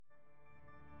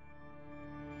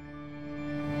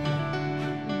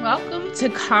Welcome to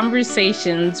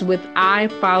Conversations with I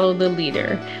Follow the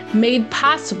Leader, made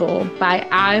possible by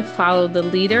I Follow the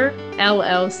Leader,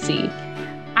 LLC.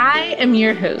 I am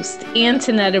your host,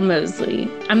 Antoinetta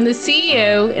Mosley. I'm the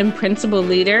CEO and principal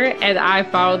leader at I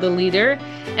Follow the Leader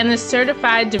and a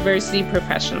certified diversity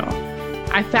professional.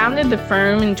 I founded the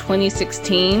firm in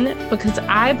 2016 because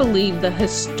I believe the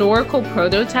historical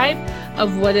prototype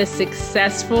of what a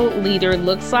successful leader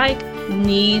looks like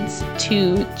needs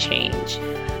to change.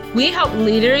 We help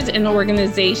leaders and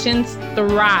organizations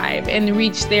thrive and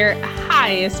reach their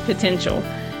highest potential.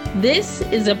 This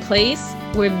is a place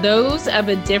where those of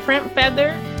a different feather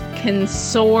can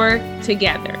soar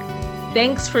together.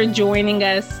 Thanks for joining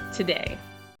us today.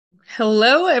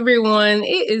 Hello, everyone.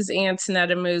 It is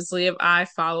Antoinetta Mosley of I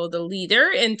Follow the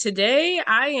Leader, and today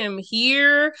I am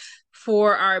here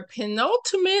for our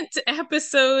penultimate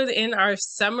episode in our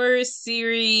summer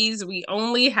series. We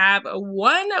only have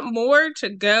one more to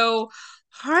go.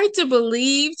 Hard to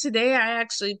believe. Today I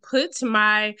actually put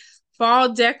my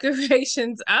fall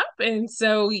decorations up, and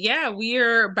so we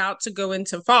are about to go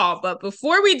into fall. But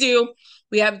before we do,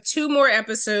 we have two more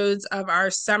episodes of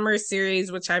our summer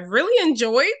series, which I've really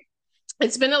enjoyed.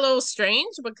 It's been a little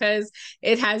strange because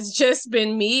it has just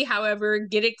been me. However,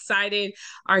 get excited.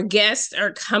 Our guests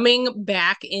are coming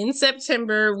back in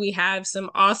September. We have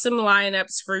some awesome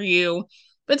lineups for you.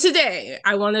 But today,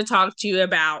 I want to talk to you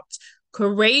about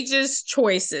courageous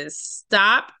choices.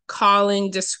 Stop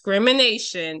calling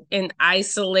discrimination an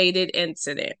isolated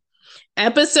incident.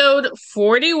 Episode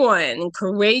 41,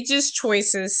 Courageous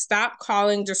Choices. Stop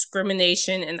calling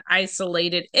discrimination an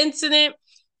isolated incident.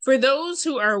 For those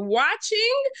who are watching,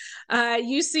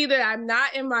 you see that I'm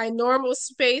not in my normal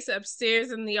space upstairs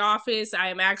in the office. I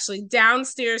am actually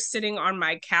downstairs sitting on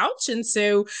my couch. And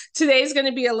so today's going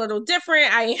to be a little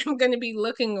different. I am going to be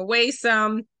looking away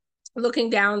some,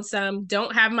 looking down some,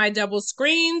 don't have my double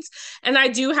screens. And I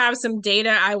do have some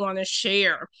data I want to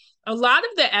share. A lot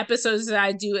of the episodes that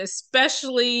I do,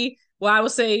 especially, well, I will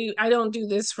say I don't do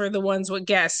this for the ones with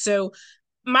guests. So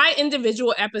my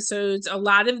individual episodes, a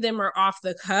lot of them are off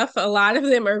the cuff. A lot of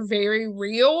them are very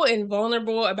real and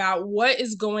vulnerable about what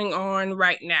is going on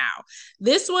right now.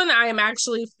 This one I am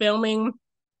actually filming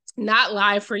not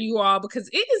live for you all because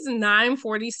it is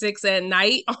 9:46 at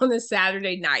night on a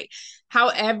Saturday night.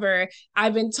 However,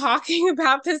 I've been talking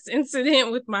about this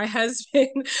incident with my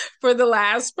husband for the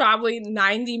last probably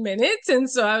 90 minutes. And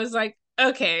so I was like,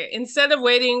 okay, instead of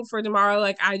waiting for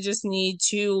tomorrow, I just need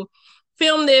to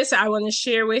film this. I want to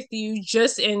share with you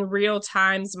just in real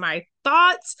times my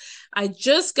thoughts. I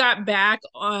just got back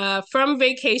from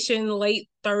vacation late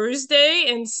Thursday,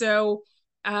 and so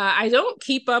I don't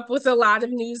keep up with a lot of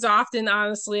news often,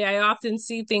 honestly. I often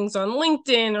see things on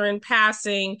LinkedIn or in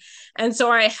passing, and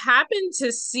so I happened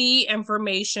to see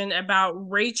information about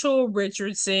Rachel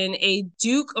Richardson, a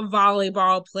Duke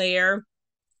volleyball player,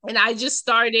 and I just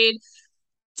started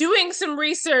doing some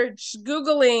research,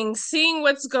 Googling, seeing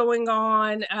what's going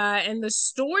on, and the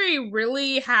story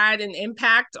really had an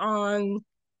impact on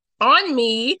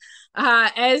me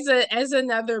as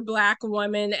another Black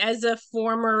woman, as a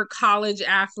former college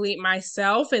athlete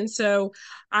myself. And so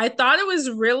I thought it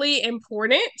was really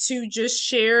important to just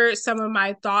share some of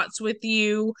my thoughts with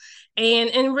you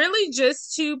and really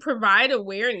just to provide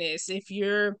awareness. If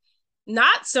you're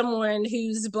not someone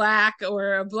who's Black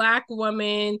or a Black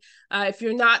woman, if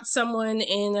you're not someone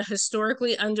in a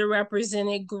historically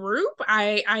underrepresented group,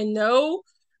 I know,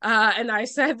 and I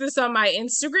said this on my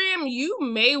Instagram, you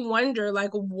may wonder,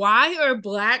 why are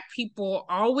Black people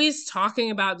always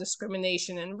talking about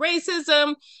discrimination and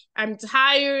racism? I'm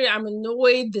tired, I'm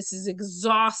annoyed, this is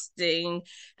exhausting.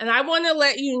 And I want to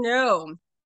let you know,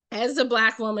 as a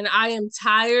Black woman, I am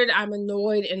tired, I'm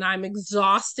annoyed, and I'm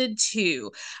exhausted too.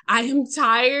 I am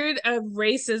tired of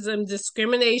racism,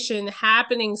 discrimination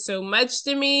happening so much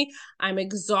to me. I'm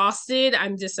exhausted,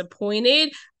 I'm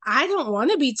disappointed. I don't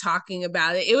want to be talking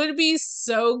about it. It would be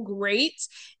so great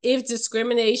if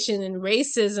discrimination and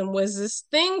racism was this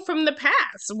thing from the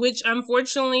past, which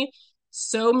unfortunately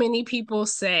so many people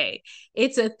say.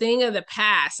 It's a thing of the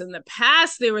past. In the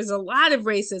past, there was a lot of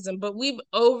racism, but we've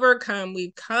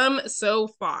come so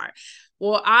far.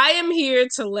 Well, I am here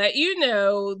to let you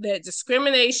know that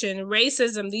discrimination,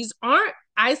 racism, these aren't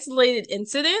isolated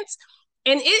incidents,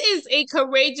 and it is a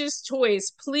courageous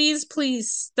choice. Please,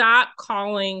 please stop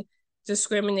calling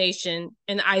discrimination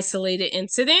an isolated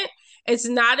incident. It's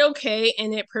not okay,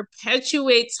 and it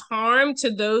perpetuates harm to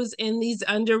those in these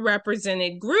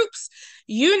underrepresented groups.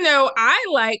 You know, I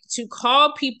like to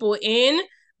call people in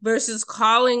versus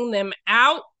calling them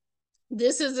out.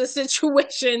 This is a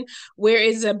situation where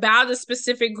it's about a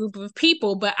specific group of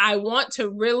people, but I want to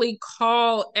really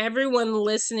call everyone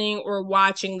listening or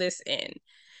watching this in.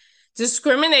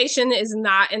 Discrimination is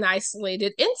not an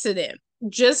isolated incident.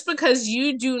 Just because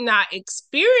you do not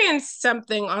experience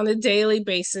something on a daily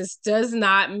basis does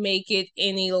not make it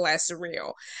any less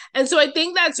real. And so I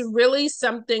think that's really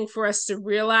something for us to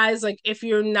realize. Like, if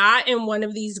you're not in one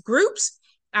of these groups,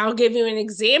 I'll give you an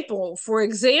example. For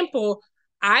example,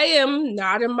 I am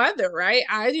not a mother, right?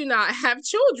 I do not have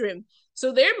children.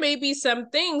 So there may be some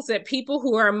things that people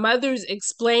who are mothers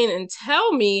explain and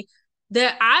tell me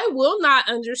that I will not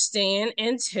understand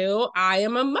until I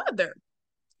am a mother,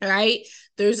 right?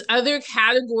 There's other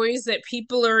categories that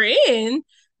people are in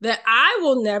that I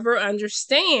will never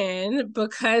understand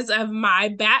because of my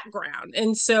background.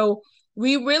 And so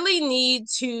we really need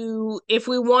to, if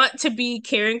we want to be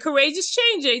caring, courageous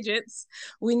change agents,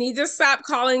 we need to stop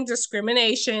calling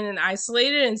discrimination an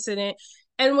isolated incident.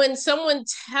 And when someone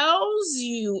tells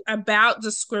you about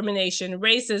discrimination,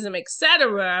 racism,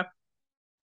 etc.,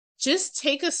 just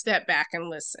take a step back and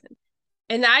listen.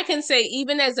 And I can say,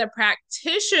 even as a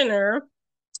practitioner,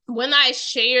 when I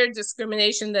share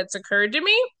discrimination that's occurred to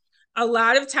me, a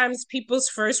lot of times people's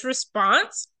first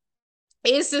response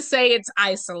is to say it's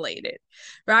isolated,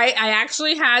 right? I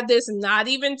actually had this not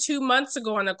even 2 months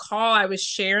ago on a call I was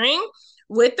sharing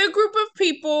with a group of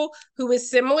people who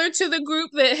was similar to the group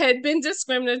that had been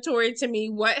discriminatory to me,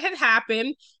 what had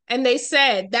happened. And they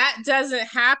said, that doesn't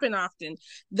happen often.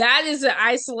 That is an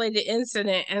isolated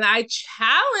incident. And I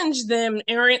challenged them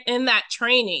in that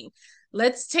training.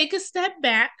 Let's take a step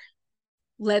back.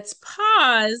 Let's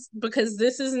pause, because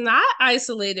this is not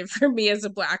isolated for me as a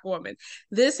Black woman.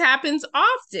 This happens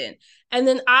often. And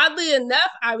then oddly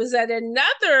enough, I was at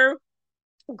another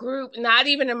group not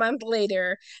even a month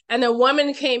later, and a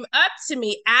woman came up to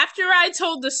me after I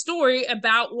told the story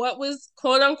about what was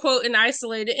quote unquote an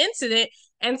isolated incident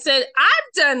and said,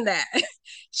 I've done that.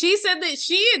 She said that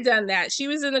she had done that. She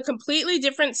was in a completely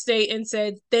different state and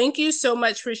said, thank you so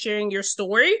much for sharing your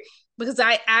story, because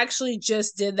I actually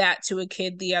just did that to a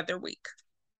kid the other week.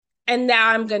 And now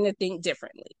I'm going to think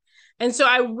differently. And so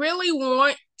I really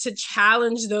want to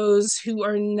challenge those who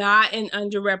are not in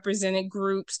underrepresented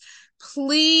groups.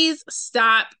 Please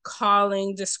stop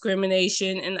calling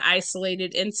discrimination an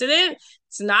isolated incident.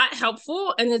 It's not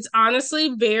helpful, and it's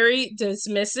honestly very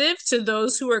dismissive to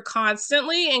those who are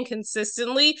constantly and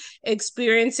consistently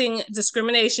experiencing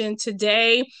discrimination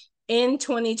today in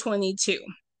 2022,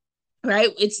 right?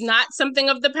 It's not something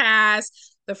of the past.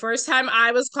 The first time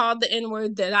I was called the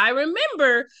N-word that I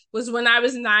remember was when I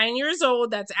was 9 years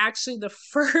old. That's actually the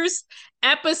first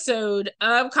episode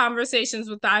of Conversations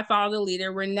with I Follow the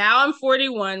Leader, where now I'm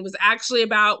 41, was actually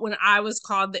about when I was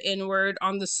called the N-word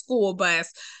on the school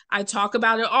bus. I talk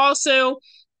about it also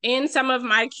in some of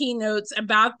my keynotes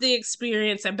about the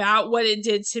experience, about what it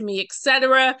did to me,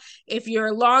 etc. If you're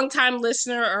a longtime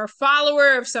listener or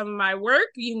follower of some of my work,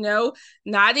 you know,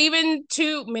 not even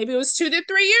maybe it was 2 to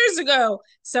 3 years ago,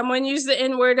 someone used the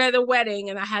N-word at a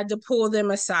wedding and I had to pull them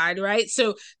aside, right?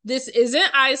 So this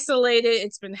isn't isolated.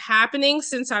 It's been happening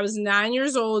since I was 9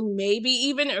 years old, maybe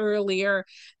even earlier.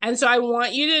 And so I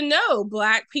want you to know,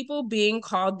 Black people being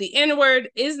called the N-word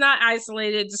is not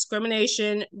isolated.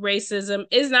 Discrimination, racism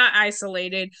is not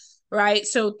isolated, right?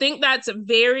 So think that's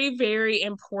very, very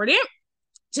important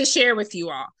to share with you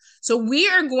all. So we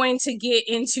are going to get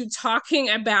into talking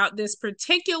about this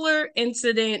particular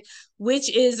incident, which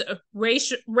is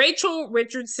Rachel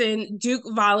Richardson, Duke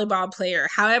volleyball player.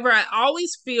 However, I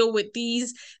always feel with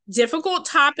these difficult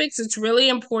topics, it's really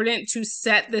important to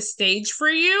set the stage for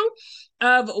you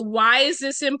of why is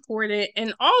this important,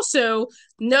 and also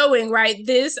knowing, right,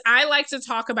 I like to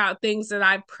talk about things that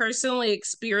I've personally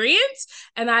experienced,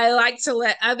 and I like to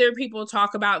let other people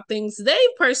talk about things they've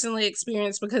personally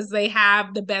experienced because they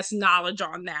have the best knowledge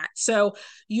on that. So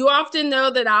you often know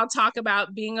that I'll talk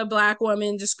about being a Black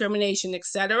woman, discrimination,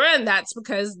 etc., and that's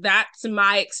because that's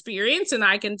my experience and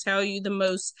I can tell you the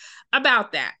most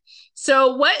about that.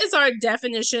 So what is our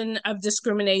definition of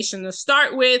discrimination to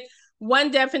start with?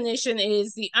 One definition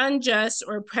is the unjust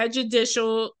or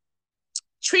prejudicial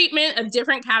treatment of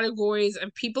different categories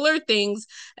of people or things,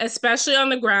 especially on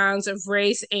the grounds of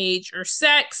race, age, or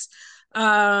sex.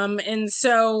 And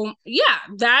so, yeah,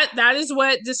 that is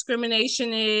what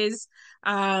discrimination is.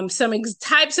 Some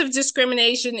types of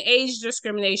discrimination: age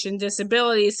discrimination,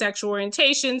 disability, sexual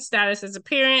orientation, status as a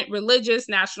parent, religious,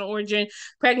 national origin,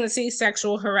 pregnancy,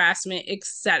 sexual harassment,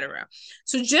 etc.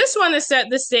 So just want to set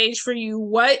the stage for you.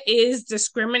 What is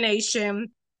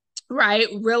discrimination? Right,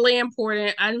 really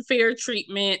important. Unfair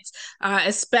treatment,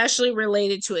 especially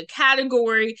related to a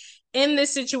category. In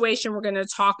this situation we're going to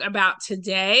talk about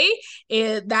today,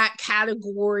 that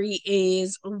category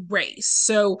is race.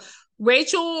 So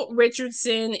Rachel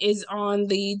Richardson is on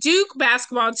the Duke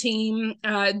basketball team.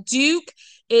 Duke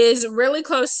is really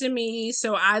close to me,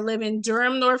 so I live in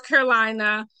Durham, North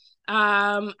Carolina.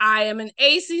 I am an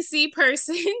ACC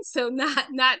person, so not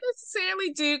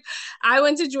necessarily Duke. I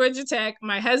went to Georgia Tech.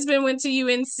 My husband went to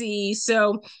UNC.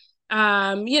 So,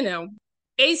 you know,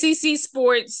 ACC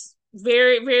sports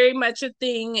very very much a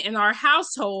thing in our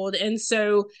household, and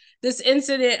so this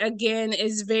incident again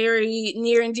is very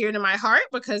near and dear to my heart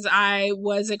because I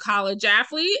was a college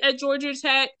athlete at Georgia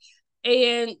Tech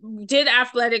and did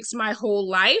athletics my whole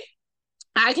life.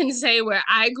 I can say where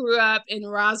I grew up in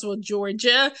Roswell,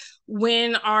 Georgia,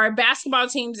 when our basketball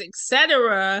teams,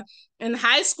 etc., in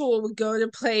high school would go to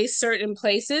play certain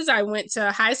places. I went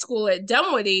to high school at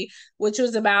Dunwoody, which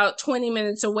was about 20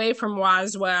 minutes away from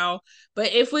Roswell.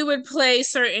 But if we would play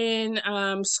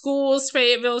certain schools,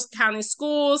 Fayetteville County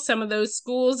schools, some of those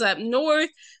schools up north,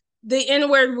 the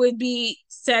N-word would be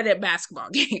said at basketball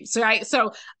games, right?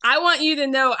 So I want you to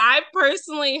know I've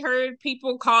personally heard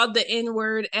people called the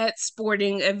N-word at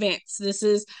sporting events. This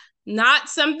is not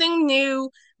something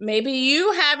new. Maybe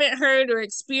you haven't heard or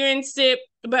experienced it,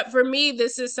 but for me,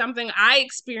 this is something I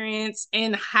experienced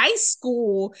in high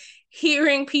school,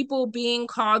 hearing people being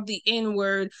called the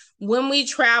N-word when we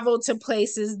traveled to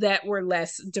places that were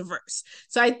less diverse.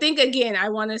 So I think, again, I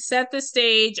want to set the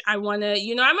stage. I want to,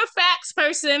 I'm a facts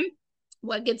person.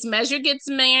 What gets measured gets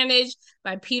managed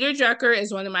by Peter Drucker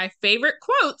is one of my favorite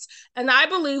quotes. And I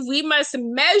believe we must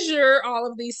measure all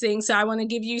of these things. So I want to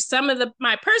give you some of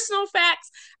my personal facts.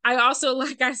 I also,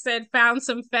 like I said, found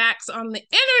some facts on the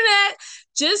internet,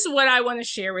 just what I want to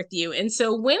share with you. And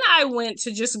so when I went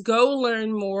to just go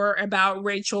learn more about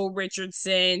Rachel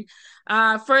Richardson,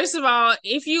 first of all,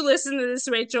 if you listen to this,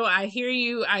 Rachel, I hear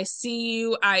you, I see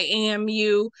you, I am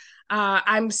you.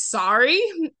 I'm sorry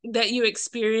that you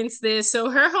experienced this. So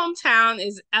her hometown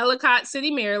is Ellicott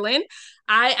City, Maryland.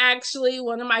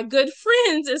 One of my good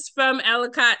friends is from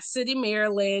Ellicott City,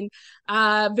 Maryland,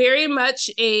 very much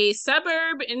a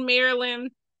suburb in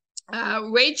Maryland.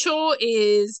 Rachel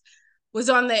was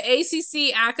on the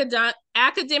ACC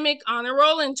Academic Honor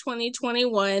Roll in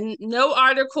 2021. No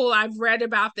article I've read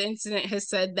about the incident has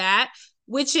said that,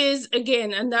 which is,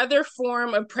 again, another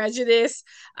form of prejudice.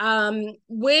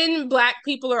 When Black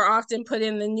people are often put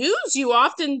in the news, you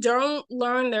often don't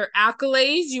learn their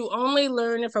accolades. You only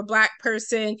learn if a Black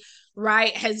person,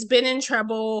 right, has been in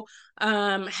trouble,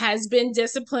 has been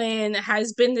disciplined,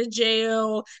 has been to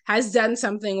jail, has done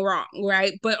something wrong,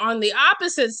 right? But on the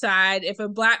opposite side, if a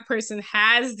Black person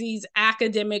has these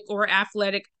academic or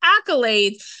athletic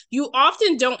accolades, you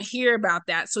often don't hear about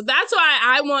that. So that's why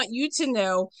I want you to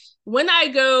know, when I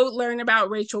go learn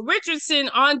about Rachel Richardson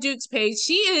on Duke's page,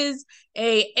 she is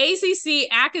a ACC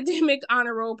Academic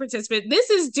Honor Roll participant.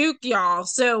 This is Duke, y'all.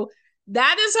 So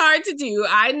that is hard to do.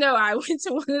 I know I went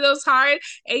to one of those hard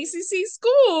ACC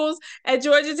schools at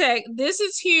Georgia Tech. This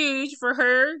is huge for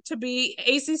her to be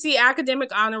ACC Academic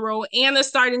Honor Roll and a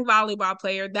starting volleyball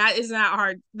player. That is not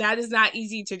hard. That is not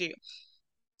easy to do.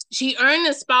 She earned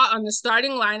a spot on the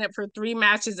starting lineup for 3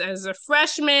 matches as a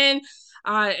freshman.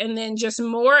 And then just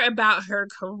more about her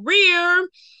career.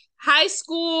 High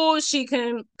school, she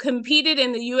competed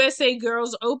in the USA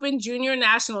Girls Open Junior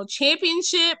National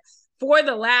Championship for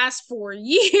the last 4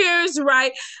 years,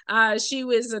 right? She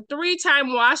was a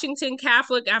 3-time Washington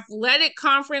Catholic Athletic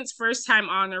Conference first-time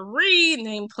honoree,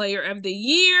 named Player of the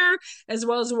Year, as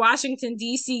well as Washington,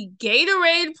 D.C.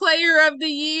 Gatorade Player of the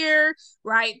Year,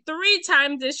 right?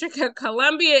 3-time District of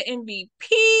Columbia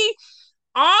MVP.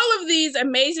 All of these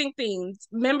amazing things.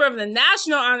 Member of the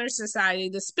National Honor Society,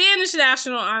 the Spanish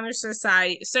National Honor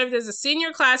Society, served as a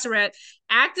senior class rep,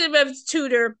 active as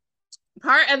tutor,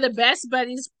 part of the Best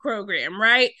Buddies program,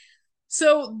 right?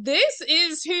 So this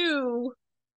is who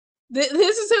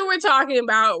we're talking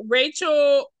about,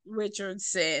 Rachel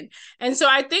Richardson. And so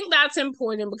I think that's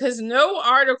important because no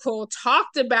article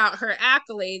talked about her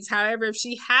accolades. However, if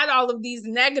she had all of these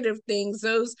negative things,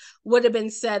 those would have been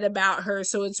said about her.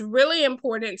 So it's really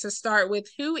important to start with,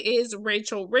 who is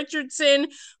Rachel Richardson,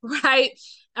 right?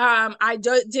 I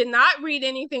did not read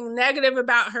anything negative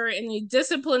about her, any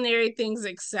disciplinary things,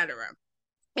 etc.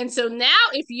 And so now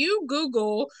if you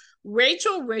Google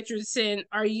Rachel Richardson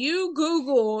or you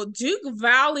Google Duke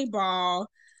volleyball,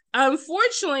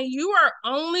 unfortunately, you are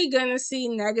only going to see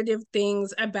negative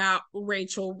things about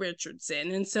Rachel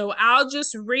Richardson. And so I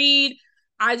just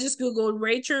Googled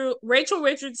Rachel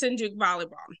Richardson Duke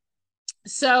volleyball.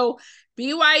 So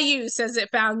BYU says it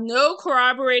found no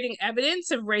corroborating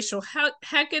evidence of racial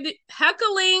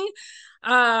heckling.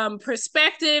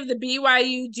 Perspective, the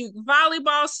BYU Duke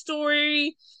volleyball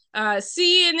story.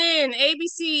 CNN,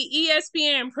 ABC,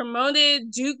 ESPN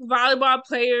promoted Duke volleyball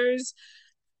players'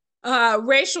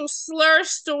 racial slur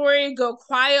story. Go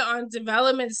quiet on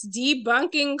development's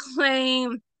debunking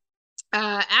claim.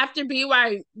 After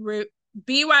BYU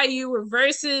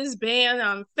reverses ban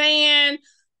on fan,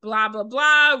 blah, blah,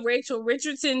 blah. Rachel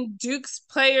Richardson, Duke's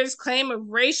players' claim of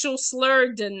racial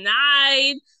slur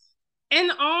denied,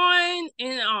 and on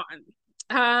and on.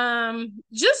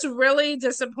 Just really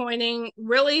disappointing,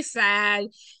 really sad.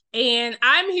 And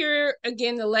I'm here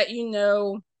again to let you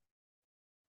know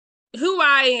who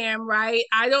I am, right?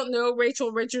 I don't know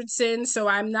Rachel Richardson, so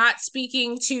I'm not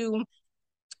speaking to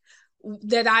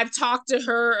that I've talked to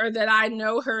her or that I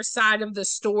know her side of the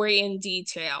story in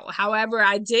detail. However,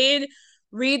 I did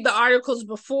read the articles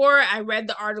before, I read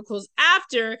the articles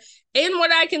after, and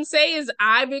what I can say is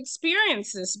I've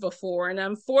experienced this before. And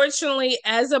unfortunately,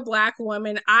 as a Black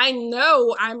woman, I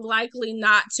know I'm likely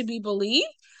not to be believed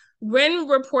when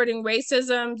reporting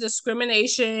racism,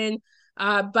 discrimination,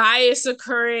 bias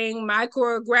occurring,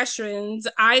 microaggressions.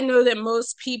 I know that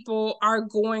most people are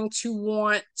going to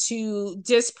want to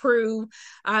disprove,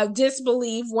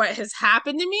 disbelieve what has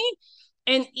happened to me.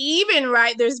 And even,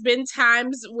 right, there's been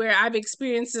times where I've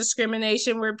experienced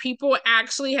discrimination where people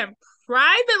actually have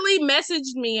privately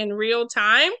messaged me in real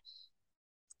time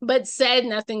but said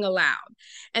nothing aloud.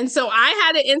 And so I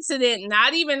had an incident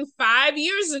not even 5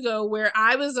 years ago where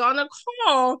I was on a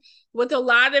call with a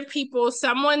lot of people.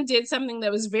 Someone did something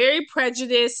that was very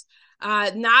prejudiced,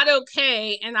 not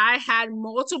okay. And I had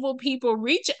multiple people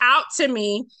reach out to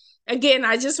me. Again,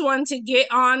 I just wanted to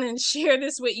get on and share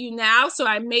this with you now. So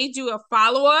I may do a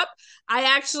follow-up. I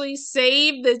actually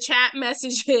saved the chat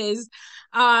messages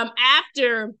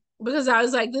after, because I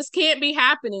was like, this can't be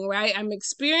happening, right? I'm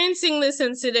experiencing this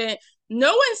incident. No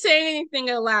one's saying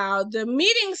anything aloud. The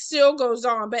meeting still goes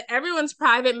on, but everyone's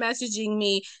private messaging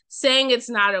me saying it's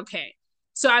not okay.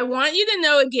 So I want you to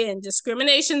know, again,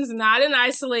 discrimination is not an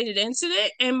isolated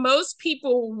incident, and most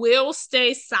people will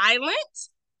stay silent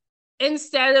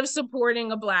instead of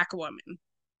supporting a Black woman.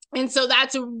 And so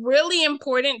that's really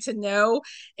important to know,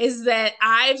 is that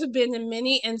I've been in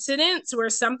many incidents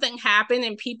where something happened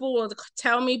and people will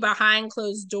tell me behind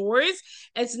closed doors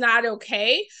it's not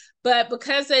okay. But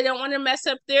because they don't want to mess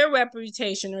up their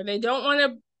reputation, or they don't want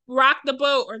to rock the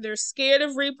boat, or they're scared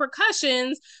of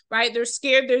repercussions, right? They're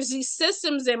scared there's these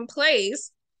systems in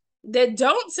place that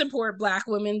don't support Black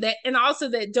women, that, and also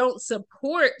that don't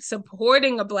support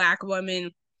supporting a Black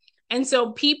woman. And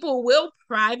so people will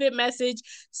private message,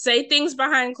 say things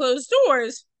behind closed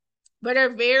doors, but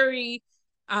are very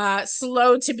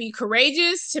slow to be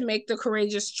courageous, to make the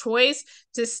courageous choice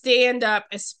to stand up,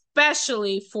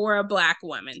 especially for a Black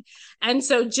woman. And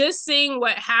so just seeing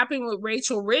what happened with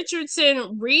Rachel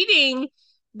Richardson, reading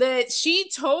that she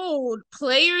told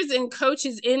players and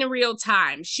coaches in real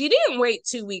time. She didn't wait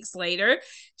 2 weeks later.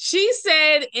 She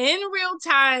said in real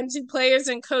time to players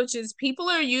and coaches, people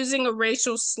are using a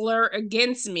racial slur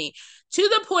against me, to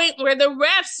the point where the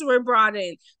refs were brought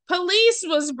in. Police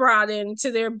was brought in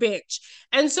to their bench.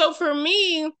 And so for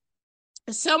me,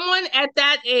 someone at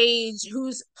that age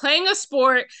who's playing a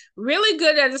sport, really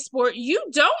good at a sport, you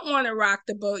don't want to rock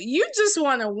the boat. You just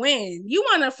want to win. You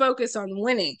want to focus on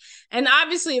winning. And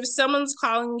obviously, if someone's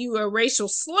calling you a racial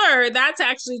slur, that's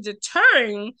actually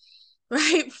deterring,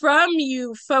 right, from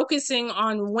you focusing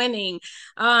on winning,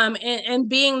 and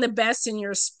being the best in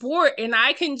your sport. And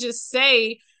I can just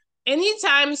say,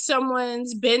 anytime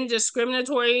someone's been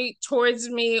discriminatory towards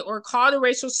me or called a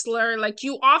racial slur, like,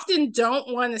 you often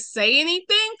don't want to say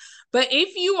anything. But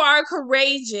if you are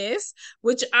courageous,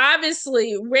 which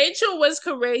obviously Rachel was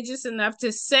courageous enough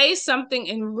to say something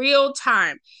in real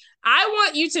time. I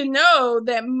want you to know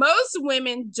that most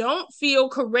women don't feel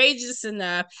courageous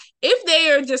enough if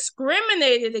they are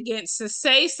discriminated against to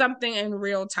say something in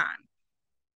real time.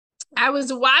 I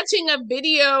was watching a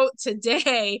video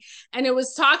today, and it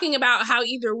was talking about how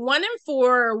either 1 in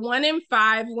 4 or 1 in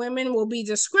 5 women will be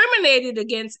discriminated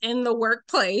against in the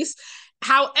workplace.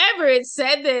 However, it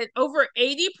said that over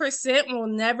 80% will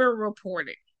never report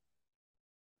it.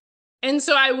 And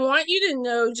so I want you to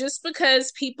know, just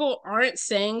because people aren't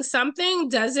saying something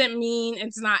doesn't mean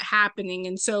it's not happening.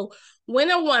 And so when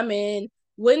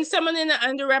someone in an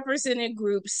underrepresented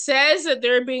group says that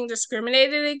they're being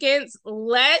discriminated against,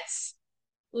 let's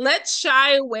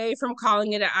shy away from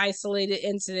calling it an isolated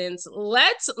incident.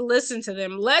 Let's listen to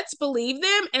them. Let's believe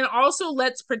them. And also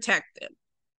let's protect them.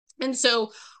 And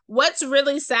so what's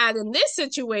really sad in this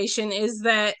situation is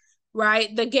that,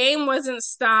 right, the game wasn't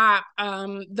stopped.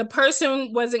 The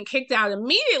person wasn't kicked out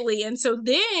immediately. And so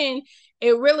then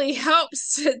it really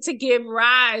helps to give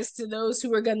rise to those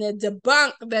who are going to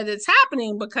debunk that it's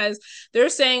happening, because they're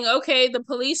saying, okay, the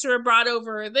police were brought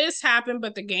over, this happened,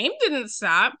 but the game didn't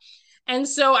stop. And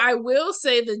so I will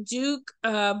say the Duke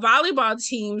volleyball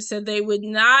team said they would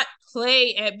not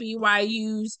play at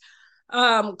BYU's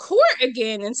court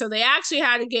again. And so they actually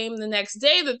had a game the next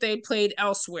day that they played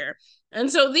elsewhere.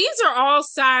 And so these are all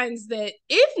signs that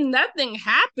if nothing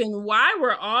happened, why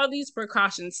were all these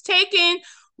precautions taken?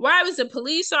 Why was a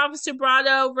police officer brought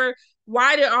over?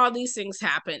 Why did all these things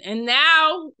happen? And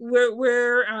now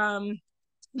the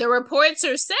reports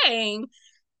are saying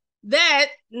that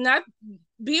not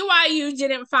BYU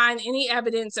didn't find any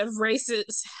evidence of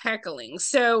racist heckling.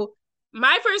 So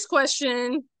my first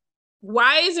question,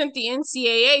 why isn't the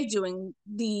NCAA doing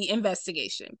the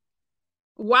investigation?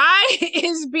 Why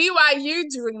is BYU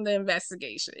doing the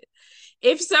investigation?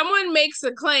 If someone makes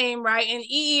a claim, right, an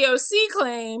EEOC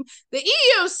claim, the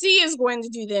EEOC is going to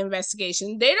do the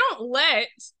investigation. They don't let,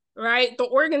 right, the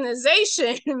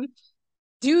organization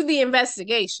do the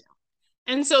investigation.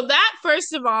 And so that,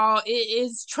 first of all,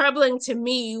 is troubling to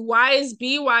me. Why is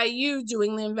BYU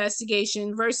doing the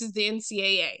investigation versus the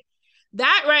NCAA?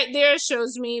 That right there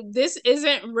shows me this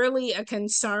isn't really a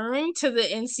concern to the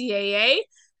NCAA.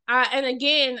 And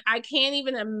again, I can't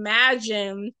even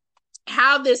imagine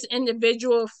how this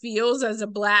individual feels as a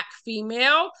Black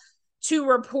female to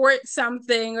report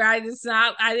something, right? It's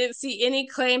not, I didn't see any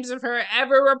claims of her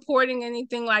ever reporting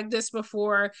anything like this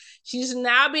before. She's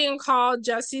now being called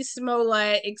Jussie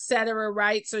Smollett, etc.,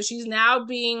 right? So she's now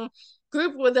being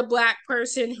grouped with a Black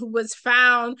person who was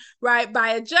found, right, by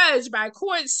a judge, by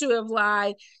courts to have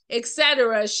lied,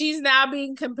 etc. She's now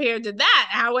being compared to that.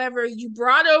 However, you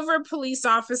brought over a police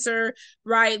officer,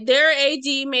 right? Their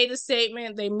AD made a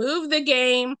statement. They moved the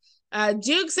game.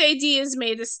 Duke's AD has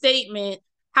made a statement.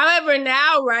 However,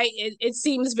 now, right, it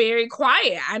seems very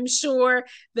quiet. I'm sure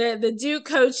the Duke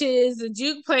coaches, the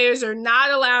Duke players are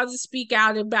not allowed to speak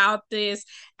out about this.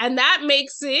 And that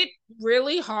makes it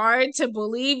really hard to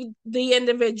believe the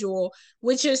individual,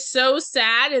 which is so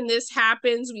sad. And this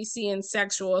happens, we see in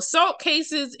sexual assault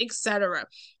cases, etc.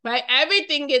 Right?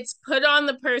 Everything gets put on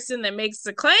the person that makes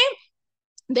the claim.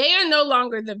 They are no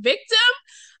longer the victim.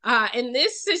 In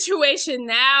this situation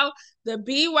now, the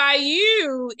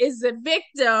BYU is the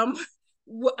victim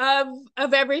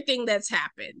of everything that's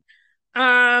happened.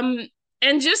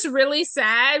 And just really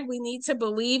sad. We need to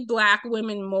believe Black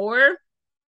women more.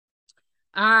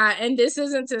 And this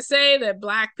isn't to say that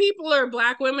Black people or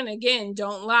Black women, again,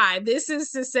 don't lie. This is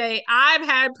to say I've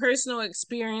had personal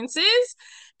experiences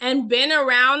and been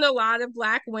around a lot of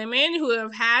Black women who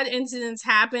have had incidents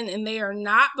happen and they are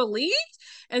not believed.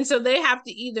 And so they have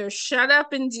to either shut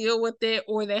up and deal with it,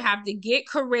 or they have to get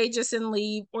courageous and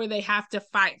leave, or they have to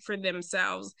fight for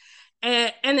themselves.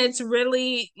 And it's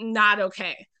really not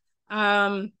okay.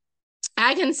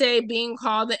 I can say being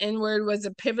called the N-word was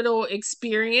a pivotal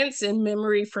experience in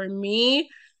memory for me.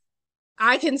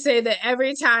 I can say that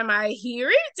every time I hear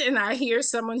it and I hear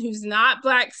someone who's not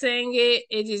Black saying it,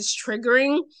 it is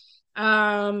triggering.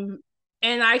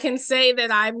 And I can say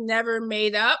that I've never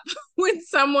made up when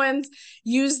someone's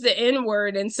used the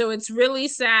N-word. And so it's really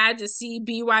sad to see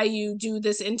BYU do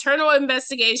this internal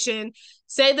investigation,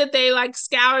 say that they like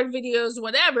scoured videos,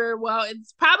 whatever. Well,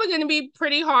 it's probably going to be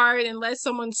pretty hard unless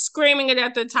someone's screaming it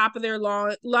at the top of their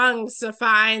lungs to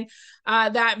find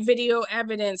that video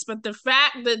evidence. But the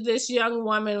fact that this young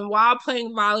woman, while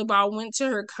playing volleyball, went to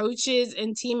her coaches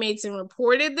and teammates and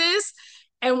reported this,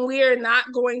 and we're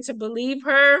not going to believe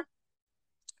her,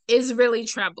 is really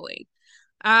troubling.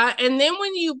 And then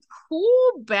when you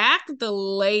pull back the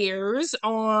layers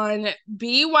on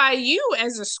BYU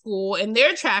as a school and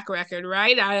their track record,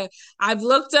 right? I've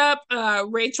looked up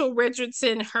Rachel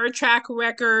Richardson, her track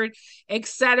record,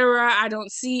 etc. I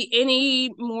don't see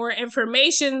any more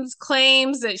information,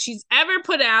 claims that she's ever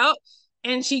put out.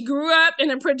 And she grew up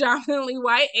in a predominantly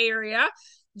white area.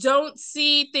 Don't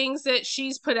see things that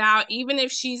she's put out, even if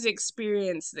she's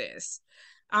experienced this.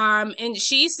 And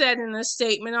she said in a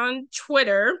statement on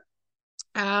Twitter,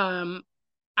 I'm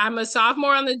a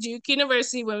sophomore on the Duke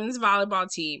University women's volleyball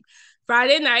team.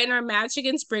 Friday night in our match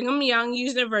against Brigham Young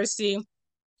University,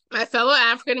 my fellow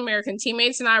African-American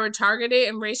teammates and I were targeted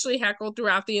and racially heckled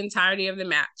throughout the entirety of the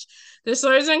match. The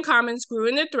slurs and comments grew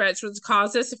into threats, which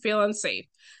caused us to feel unsafe.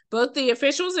 Both the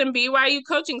officials and BYU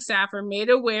coaching staff were made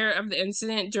aware of the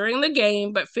incident during the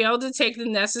game, but failed to take the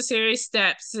necessary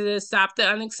steps to stop the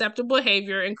unacceptable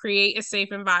behavior and create a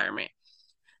safe environment.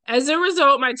 As a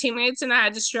result, my teammates and I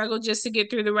had to struggle just to get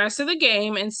through the rest of the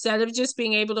game instead of just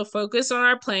being able to focus on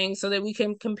our playing so that we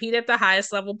can compete at the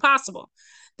highest level possible.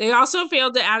 They also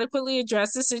failed to adequately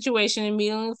address the situation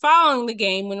immediately following the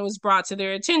game when it was brought to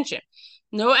their attention.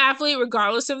 No athlete,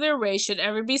 regardless of their race, should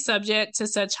ever be subject to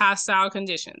such hostile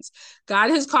conditions. God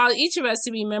has called each of us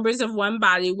to be members of one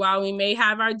body. While we may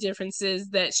have our differences,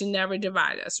 that should never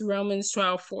divide us. Romans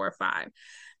 12:4-5.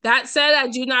 That said, I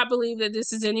do not believe that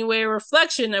this is any way a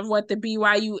reflection of what the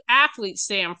BYU athletes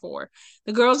stand for.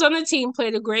 The girls on the team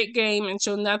played a great game and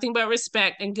showed nothing but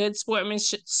respect and good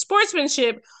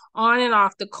sportsmanship on and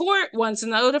off the court. Once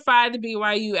notified, the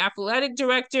BYU athletic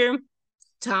director,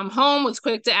 Tom Holm, was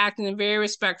quick to act in a very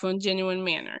respectful and genuine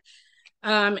manner,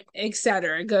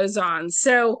 etc. It goes on.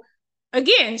 So,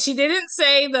 again, she didn't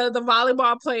say the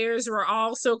volleyball players were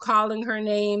also calling her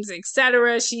names,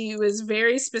 etc. She was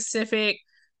very specific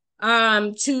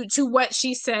to what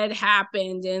she said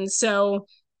happened. And so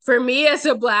for me as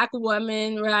a Black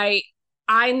woman, right,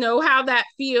 I know how that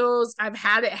feels. I've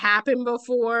had it happen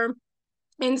before.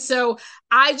 And so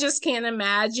I just can't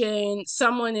imagine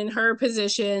someone in her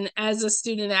position as a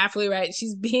student athlete, right?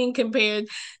 She's being compared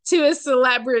to a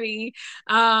celebrity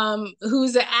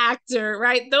who's an actor,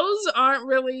 right? Those aren't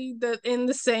really in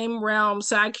the same realm.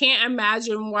 So I can't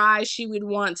imagine why she would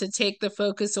want to take the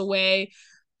focus away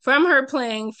from her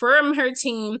playing, from her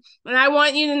team. And I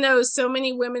want you to know so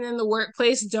many women in the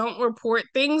workplace don't report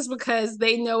things because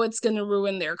they know it's going to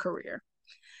ruin their career.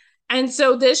 And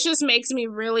so this just makes me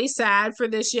really sad for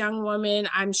this young woman.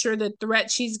 I'm sure the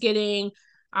threat she's getting,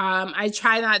 I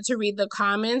try not to read the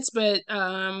comments, but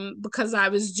because I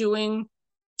was doing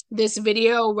this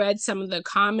video, read some of the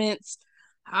comments,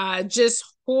 just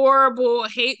horrible,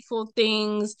 hateful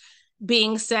things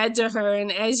being said to her.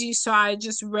 And as you saw, I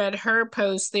just read her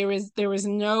post. There were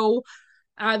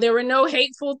no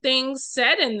hateful things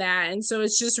said in that. And so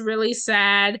it's just really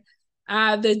sad.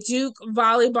 The Duke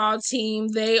volleyball team,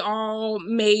 they all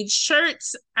made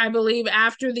shirts, I believe,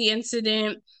 after the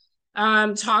incident,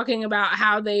 talking about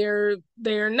how they're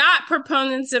not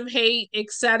proponents of hate,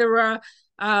 etc.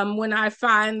 When I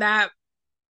find that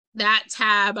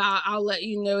tab, I'll let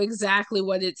you know exactly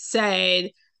what it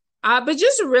said. But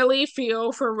just really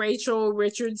feel for Rachel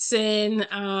Richardson,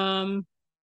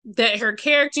 that her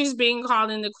character is being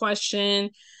called into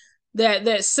question,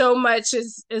 that so much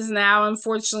is now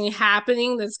unfortunately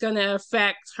happening that's going to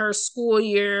affect her school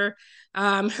year,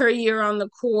 her year on the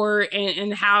court,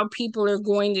 and how people are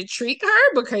going to treat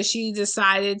her because she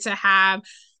decided to have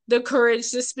the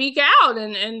courage to speak out.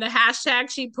 And the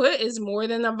hashtag she put is more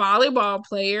than a volleyball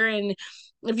player. And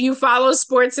if you follow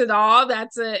sports at all,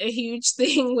 that's a huge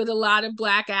thing with a lot of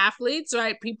Black athletes,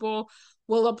 right? People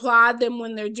will applaud them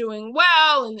when they're doing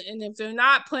well, and if they're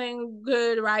not playing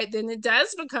good, right, then it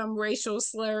does become racial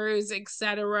slurs,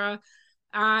 etc.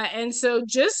 And so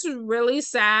just really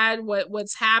sad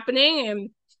what's happening. And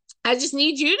I just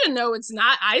need you to know it's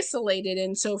not isolated.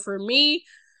 And so for me,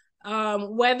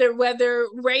 whether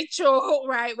Rachel,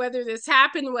 right, whether this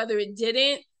happened, whether it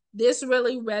didn't, this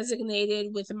really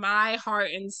resonated with my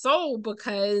heart and soul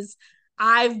because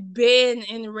I've been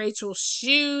in Rachel's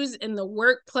shoes in the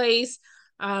workplace,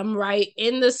 right,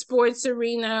 in the sports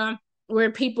arena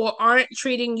where people aren't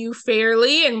treating you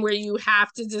fairly and where you have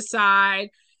to decide,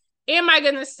 am I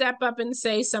going to step up and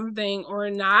say something or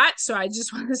not? So I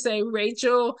just want to say,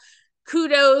 Rachel,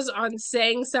 kudos on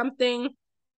saying something.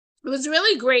 It was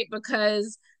really great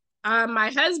because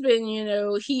my husband,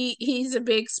 he's a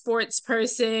big sports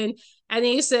person, and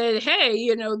he said, hey,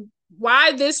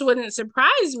 why this wouldn't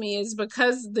surprise me is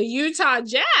because the Utah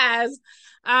Jazz,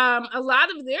 a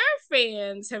lot of their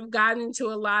fans have gotten into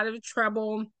a lot of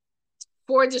trouble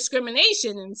for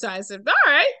discrimination. And so I said,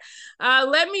 all right,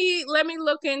 let me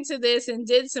look into this, and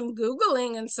did some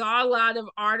Googling and saw a lot of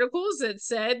articles that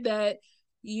said that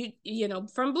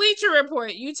from Bleacher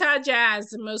Report, Utah Jazz,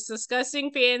 the most disgusting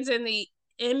fans in the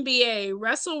NBA.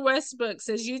 Russell Westbrook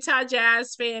says Utah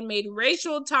Jazz fan made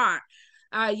racial taunt.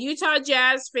 Utah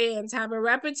Jazz fans have a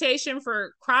reputation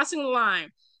for crossing the line.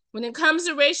 When it comes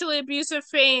to racially abusive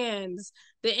fans,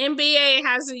 the NBA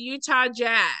has the Utah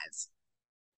Jazz,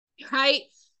 right?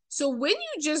 So when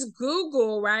you just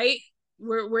Google, right,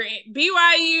 we're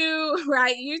BYU,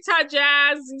 right, Utah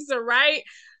Jazz, these are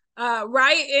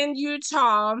right in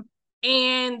Utah.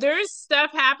 And there's stuff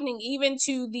happening even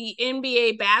to the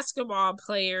NBA basketball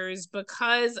players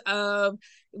because of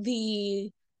the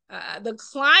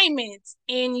climate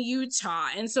in Utah.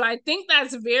 And so I think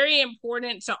that's very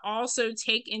important to also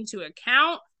take into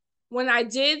account. When I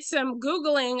did some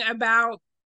Googling about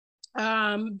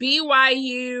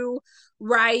BYU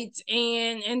Rights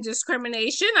and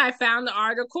Discrimination. I found the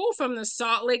article from the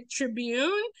Salt Lake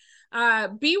Tribune.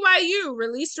 BYU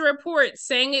released a report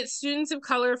saying its students of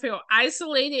color feel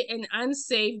isolated and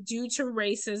unsafe due to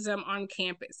racism on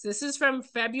campus. This is from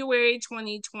February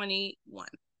 2021,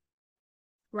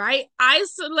 right?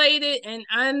 Isolated and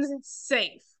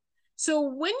unsafe. So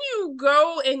when you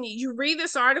go and you read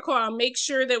this article, I'll make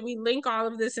sure that we link all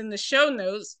of this in the show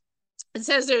notes. It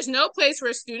says there's no place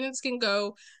where students can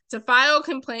go to file a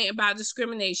complaint about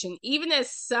discrimination, even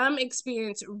as some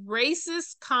experience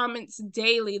racist comments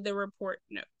daily, the report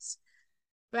notes.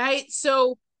 Right?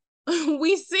 So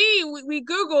we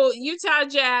Google Utah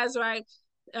Jazz, right?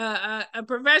 A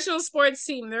professional sports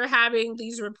team, they're having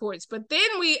these reports. But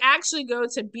then we actually go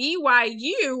to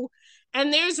BYU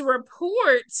and there's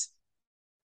reports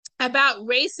about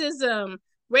racism,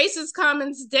 racist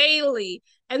comments daily.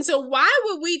 And so why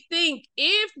would we think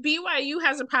if BYU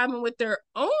has a problem with their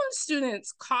own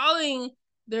students calling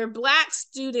their Black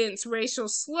students racial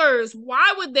slurs,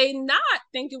 why would they not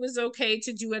think it was okay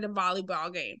to do at a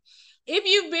volleyball game? If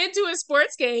you've been to a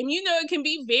sports game, you know it can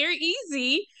be very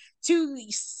easy to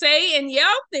say and yell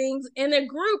things in a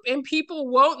group and people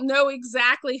won't know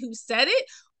exactly who said it.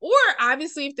 Or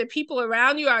obviously, if the people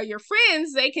around you are your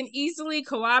friends, they can easily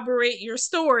corroborate your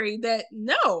story that,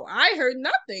 no, I heard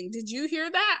nothing. Did you hear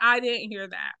that? I didn't hear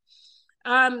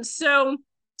that. So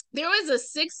there was a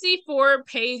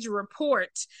 64-page report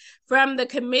from the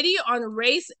Committee on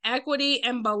Race, Equity,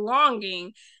 and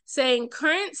Belonging saying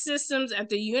current systems at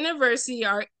the university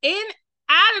are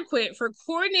inadequate for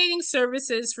coordinating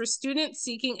services for students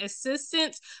seeking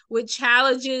assistance with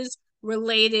challenges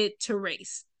related to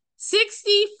race.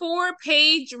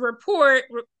 64-page report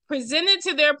presented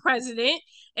to their president.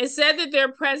 It said that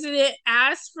their president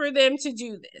asked for them to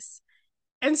do this.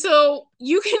 And so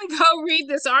you can go read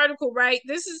this article, right?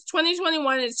 This is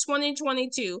 2021, it's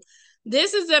 2022.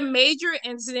 This is a major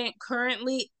incident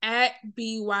currently at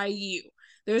BYU.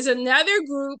 There's another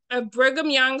group of Brigham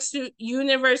Young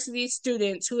University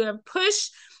students who have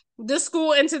pushed the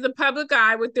school into the public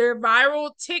eye with their viral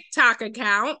TikTok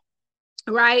account,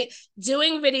 right?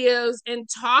 Doing videos and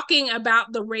talking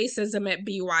about the racism at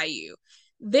BYU.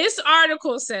 This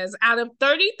article says out of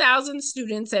 30,000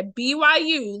 students at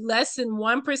BYU, less than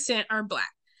 1% are Black.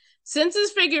 Census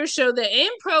figures show that in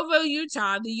Provo,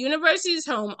 Utah, the university's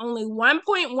home, only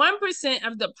 1.1%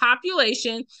 of the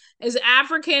population is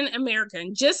African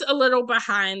American, just a little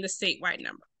behind the statewide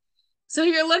number. So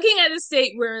you're looking at a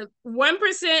state where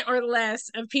 1% or less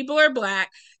of people are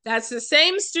Black. That's the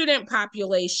same student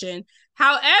population.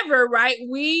 However, right,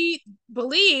 we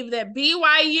believe that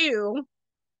BYU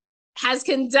has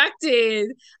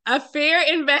conducted a fair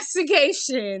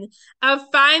investigation of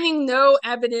finding no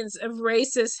evidence of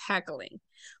racist heckling.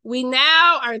 We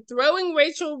now are throwing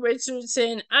Rachel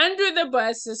Richardson under the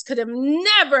bus. This could have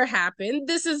never happened.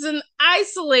 This is an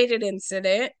isolated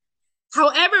incident.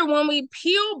 However, when we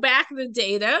peel back the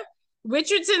data,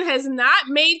 Richardson has not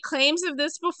made claims of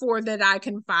this before that I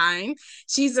can find.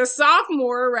 She's a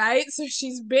sophomore, right? So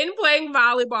she's been playing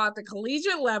volleyball at the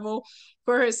collegiate level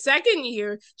for her second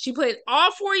year. She played all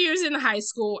 4 years in high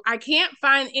school. I can't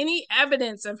find any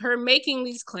evidence of her making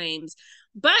these claims.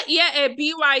 But yet at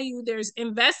BYU, there's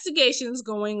investigations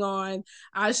going on.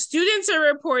 Students are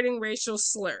reporting racial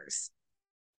slurs.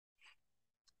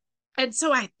 And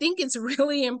so I think it's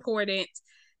really important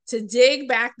to dig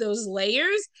back those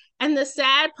layers. And the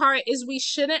sad part is we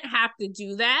shouldn't have to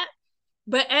do that.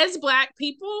 But as Black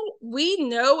people, we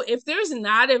know if there's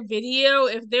not a video,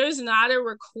 if there's not a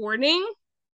recording,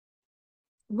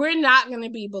 we're not going to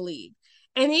be believed.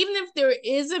 And even if there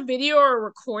is a video or a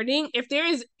recording, if there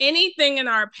is anything in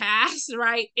our past,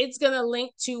 right, it's going to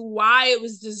link to why it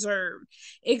was deserved,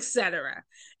 etc.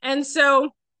 And so,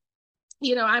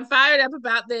 you know, I'm fired up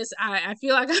about this. I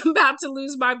feel like I'm about to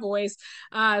lose my voice.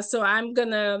 So I'm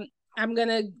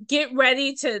gonna get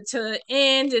ready to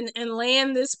end and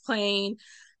land this plane.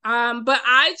 But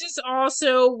I just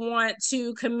also want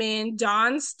to commend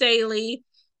Dawn Staley.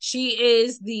 She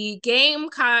is the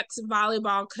Gamecocks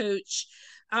volleyball coach.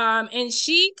 And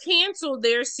she canceled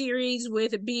their series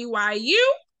with BYU.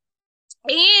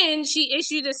 And she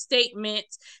issued a statement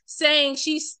saying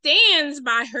she stands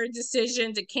by her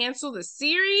decision to cancel the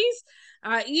series.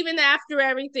 Even after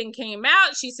everything came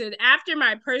out, she said, after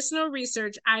my personal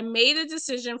research, I made a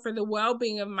decision for the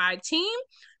well-being of my team.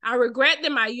 I regret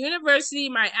that my university,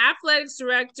 my athletics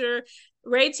director,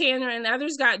 Ray Tanner, and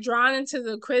others got drawn into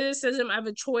the criticism of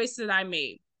a choice that I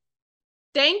made.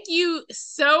 Thank you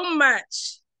so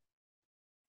much,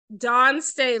 Dawn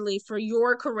Staley, for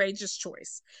your courageous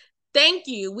choice. Thank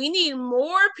you. We need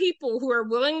more people who are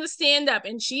willing to stand up.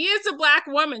 And she is a Black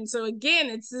woman. So again,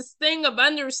 it's this thing of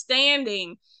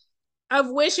understanding, of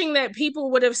wishing that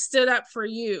people would have stood up for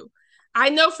you. I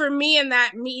know for me in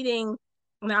that meeting,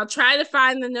 and I'll try to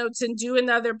find the notes and do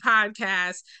another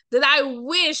podcast, that I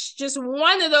wish just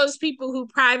one of those people who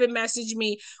private messaged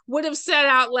me would have said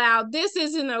out loud, this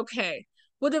isn't okay,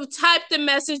 would have typed the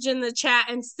message in the chat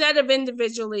instead of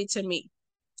individually to me.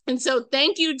 And so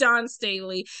thank you, Dawn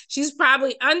Staley. She's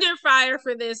probably under fire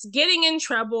for this, getting in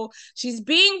trouble. She's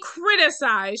being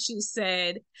criticized, she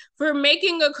said, for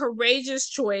making a courageous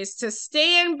choice to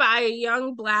stand by a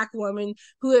young Black woman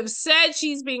who have said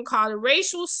she's being called a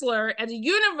racial slur at a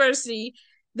university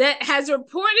that has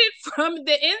reported from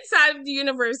the inside of the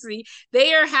university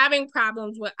they are having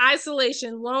problems with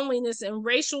isolation, loneliness, and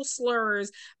racial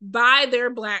slurs by their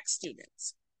Black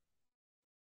students.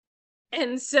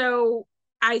 And so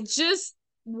I just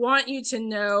want you to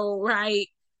know, right,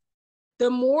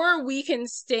 the more we can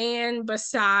stand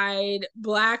beside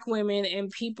Black women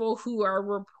and people who are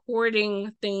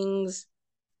reporting things,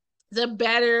 the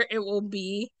better it will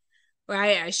be,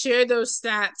 right? I share those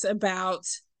stats about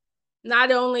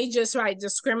not only just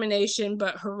discrimination,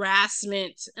 but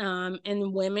harassment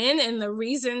in women. And the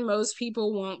reason most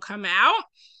people won't come out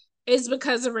is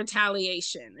because of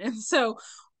retaliation. And so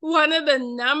one of the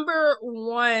number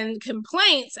one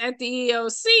complaints at the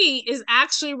EOC is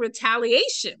actually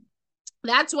retaliation.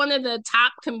 That's one of the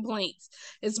top complaints.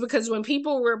 It's because when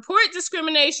people report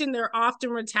discrimination, they're often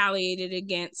retaliated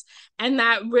against. And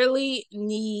that really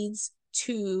needs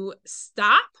to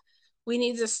stop. We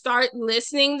need to start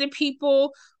listening to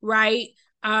people, right?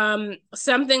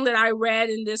 Something that I read,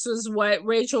 and this was what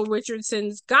Rachel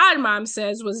Richardson's godmom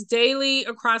says, was daily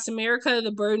across America,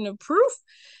 the burden of proof.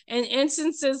 And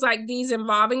instances like these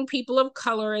involving people of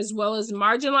color, as well as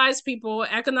marginalized people,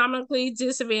 economically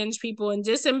disadvantaged people, and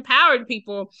disempowered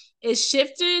people, is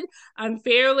shifted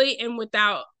unfairly and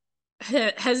without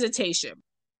hesitation.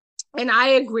 And I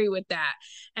agree with that.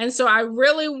 And so I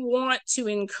really want to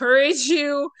encourage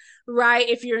you, right?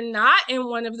 If you're not in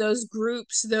one of those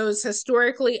groups, those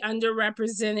historically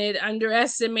underrepresented,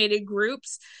 underestimated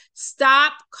groups,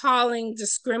 stop calling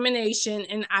discrimination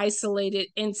an isolated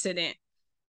incident,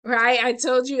 right? I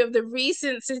told you of the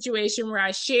recent situation where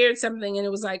I shared something and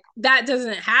it was like, that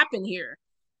doesn't happen here,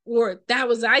 or that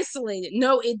was isolated.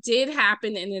 No, it did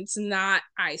happen, and it's not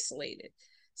isolated.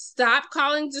 Stop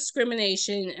calling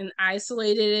discrimination an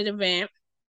isolated event.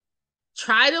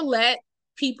 Try to let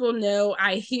people know,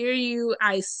 I hear you,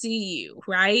 I see you,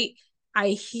 right? I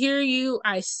hear you,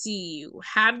 I see you.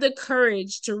 Have the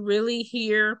courage to really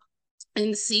hear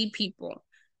and see people.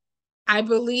 I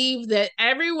believe that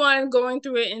everyone going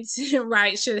through an incident,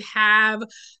 right, should have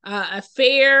a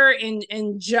fair and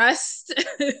just,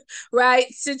 right,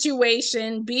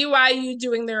 situation. BYU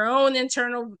doing their own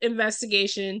internal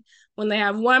investigation when they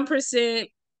have 1%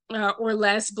 or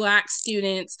less Black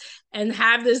students, and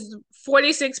have this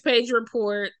 46-page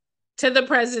report to the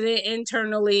president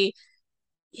internally.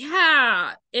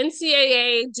 Yeah,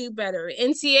 NCAA, do better.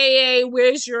 NCAA,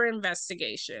 where's your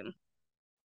investigation?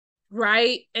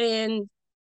 Right? And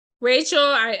Rachel,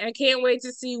 I can't wait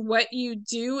to see what you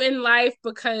do in life,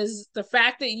 because the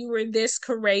fact that you were this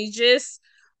courageous,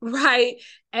 right,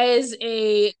 as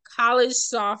a college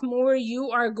sophomore,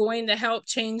 you are going to help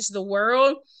change the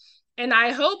world. And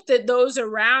I hope that those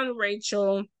around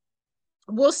Rachel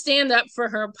will stand up for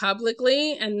her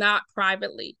publicly and not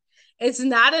privately. It's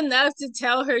not enough to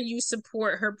tell her you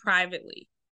support her privately.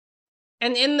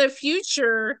 And in the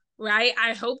future, right,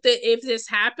 I hope that if this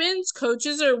happens,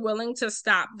 coaches are willing to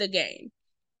stop the game.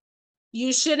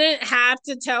 You shouldn't have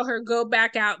to tell her, go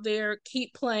back out there,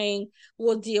 keep playing,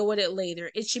 we'll deal with it later.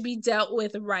 It should be dealt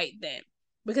with right then.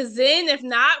 Because then, if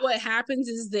not, what happens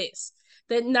is this,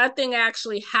 that nothing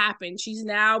actually happened. She's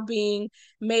now being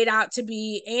made out to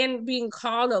be, and being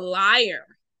called a liar.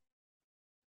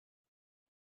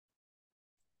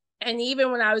 And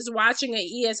even when I was watching an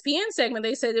ESPN segment,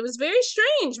 they said it was very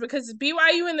strange because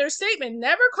BYU in their statement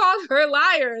never called her a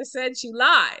liar and said she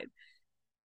lied.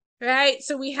 Right?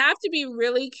 So we have to be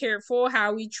really careful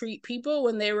how we treat people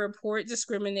when they report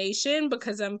discrimination,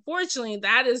 because unfortunately,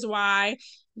 that is why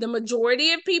the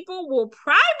majority of people will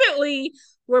privately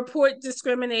report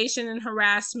discrimination and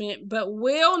harassment, but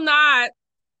will not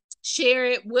share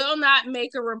it, will not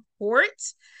make a report.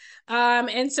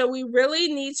 And so we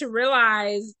really need to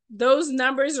realize those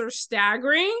numbers are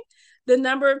staggering. The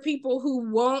number of people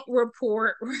who won't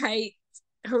report, right,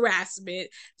 harassment,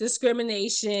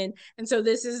 discrimination. And so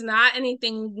this is not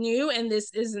anything new, and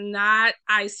this is not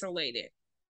isolated.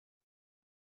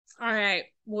 All right.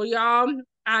 Well, y'all,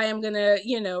 I am gonna,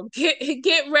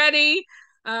 get ready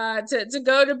to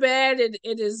go to bed.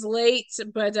 It is late,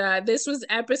 but this was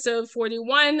episode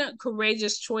 41,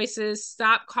 Courageous Choices.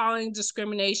 Stop Calling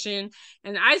Discrimination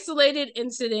an Isolated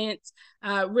Incident,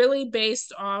 really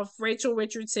based off Rachel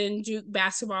Richardson, Duke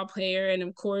basketball player, and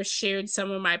of course shared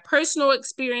some of my personal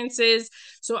experiences.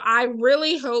 So I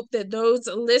really hope that those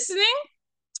listening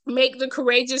make the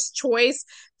courageous choice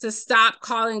to stop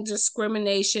calling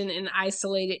discrimination an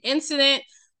isolated incident.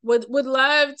 Would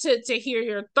love to hear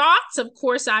your thoughts. Of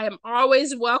course, I am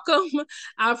always welcome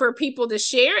for people to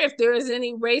share. If there is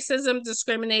any racism,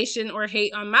 discrimination, or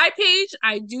hate on my page,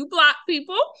 I do block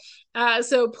people.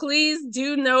 So please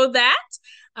do know that.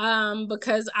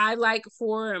 Because I like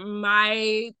for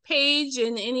my page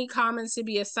and any comments to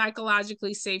be a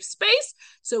psychologically safe space.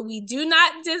 So we do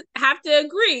not have to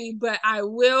agree, but I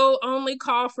will only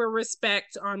call for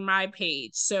respect on my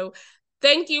page. So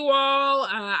thank you all.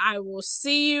 I will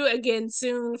see you again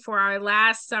soon for our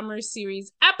last summer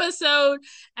series episode.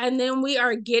 And then we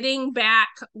are getting back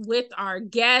with our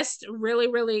guest. Really,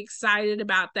 really excited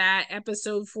about that.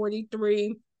 Episode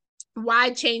 43, Why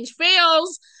Change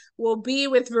Fails, will be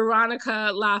with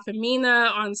Veronica LaFemina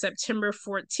on September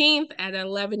 14th at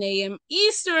 11 a.m.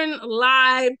 Eastern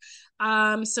live.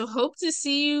 So hope to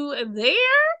see you there.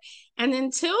 And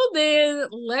until then,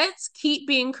 let's keep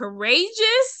being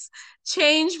courageous,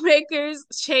 change makers,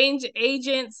 change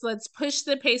agents. Let's push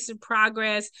the pace of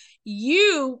progress.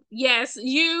 You, yes,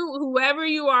 you, whoever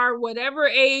you are, whatever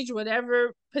age,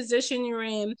 whatever position you're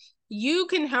in, you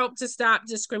can help to stop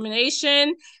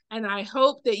discrimination. And I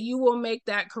hope that you will make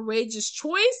that courageous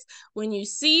choice. When you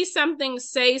see something,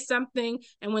 say something.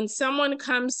 And when someone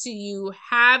comes to you,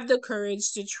 have the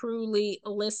courage to truly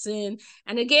listen.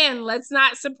 And again, let's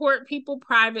not support people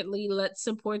privately. Let's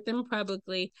support them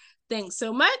publicly. Thanks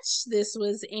so much. This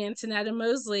was Antoinetta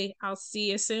Mosley. I'll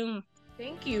see you soon.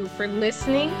 Thank you for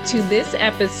listening to this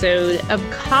episode of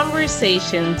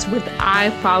Conversations with I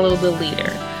Follow the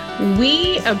Leader.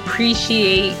 We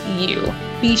appreciate you.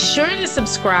 Be sure to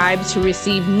subscribe to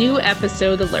receive new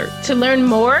episode alerts. To learn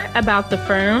more about the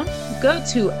firm, go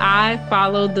to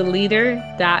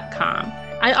ifollowtheleader.com.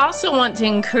 I also want to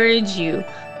encourage you,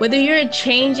 whether you're a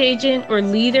change agent or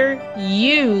leader,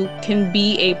 you can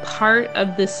be a part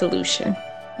of the solution.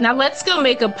 Now let's go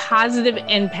make a positive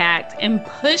impact and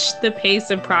push the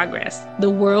pace of progress. The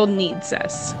world needs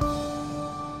us.